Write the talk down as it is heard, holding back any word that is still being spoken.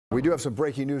We do have some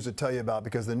breaking news to tell you about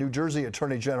because the New Jersey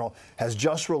Attorney General has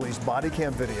just released body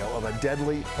cam video of a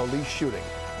deadly police shooting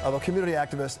of a community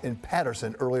activist in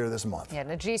Paterson earlier this month. Yeah,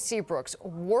 Najee Seabrooks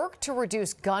worked to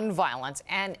reduce gun violence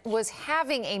and was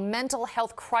having a mental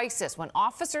health crisis when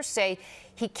officers say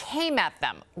he came at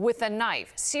them with a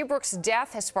knife. Seabrooks'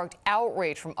 death has sparked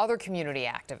outrage from other community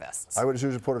activists. Eyewitness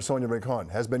News reporter Sonia Rincon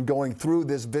has been going through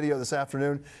this video this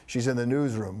afternoon. She's in the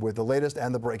newsroom with the latest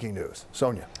and the breaking news.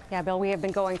 Sonia. Yeah, Bill, we have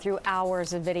been going through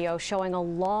hours of video showing a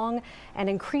long and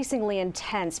increasingly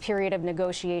intense period of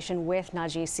negotiation with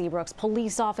Najee Seabrooks.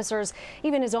 Police officers,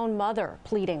 even his own mother,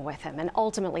 pleading with him, and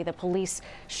ultimately the police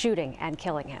shooting and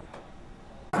killing him.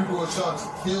 People are trying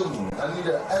to kill me. I need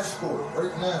an escort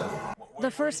right now. The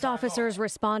first officers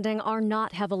responding are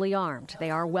not heavily armed.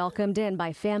 They are welcomed in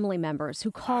by family members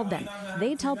who called them.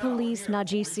 They tell police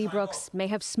Najee Seabrooks may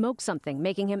have smoked something,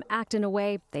 making him act in a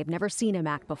way they've never seen him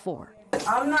act before.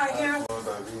 I'm not here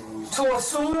to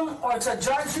assume or to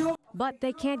judge you. But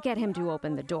they can't get him to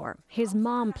open the door. His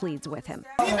mom pleads with him.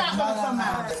 You're not going to come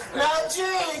out.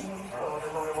 Najee!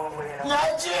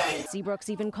 Najee! Seabrooks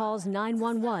even calls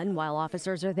 911 while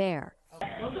officers are there.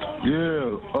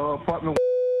 Yeah, apartment.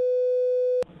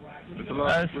 It's a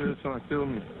lot of players trying to kill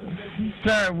me.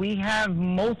 Sir, we have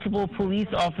multiple police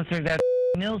officers at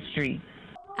Mill Street.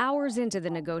 Hours into the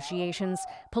negotiations,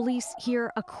 police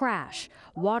hear a crash.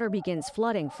 Water begins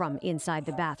flooding from inside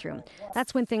the bathroom.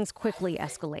 That's when things quickly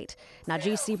escalate.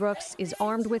 Najee Seabrooks is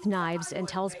armed with knives and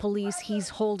tells police he's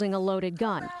holding a loaded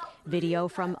gun. Video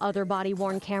from other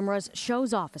body-worn cameras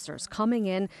shows officers coming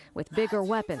in with bigger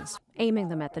weapons, aiming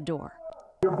them at the door.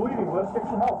 You're bleeding. Let's get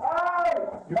you help.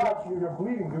 You're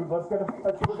bleeding, dude. Let's get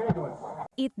you an ambulance.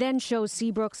 It then shows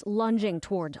Seabrooks lunging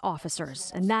toward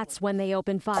officers, and that's when they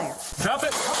open fire. Drop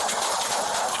it.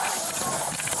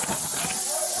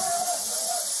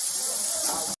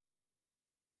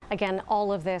 Again,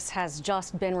 all of this has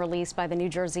just been released by the New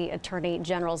Jersey Attorney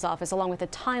General's office, along with a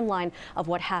timeline of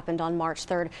what happened on March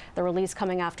 3rd. The release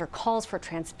coming after calls for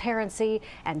transparency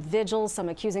and vigils, some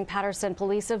accusing Paterson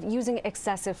police of using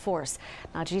excessive force.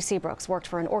 Najee Seabrooks worked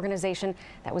for an organization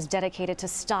that was dedicated to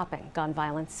stopping gun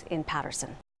violence in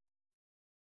Paterson.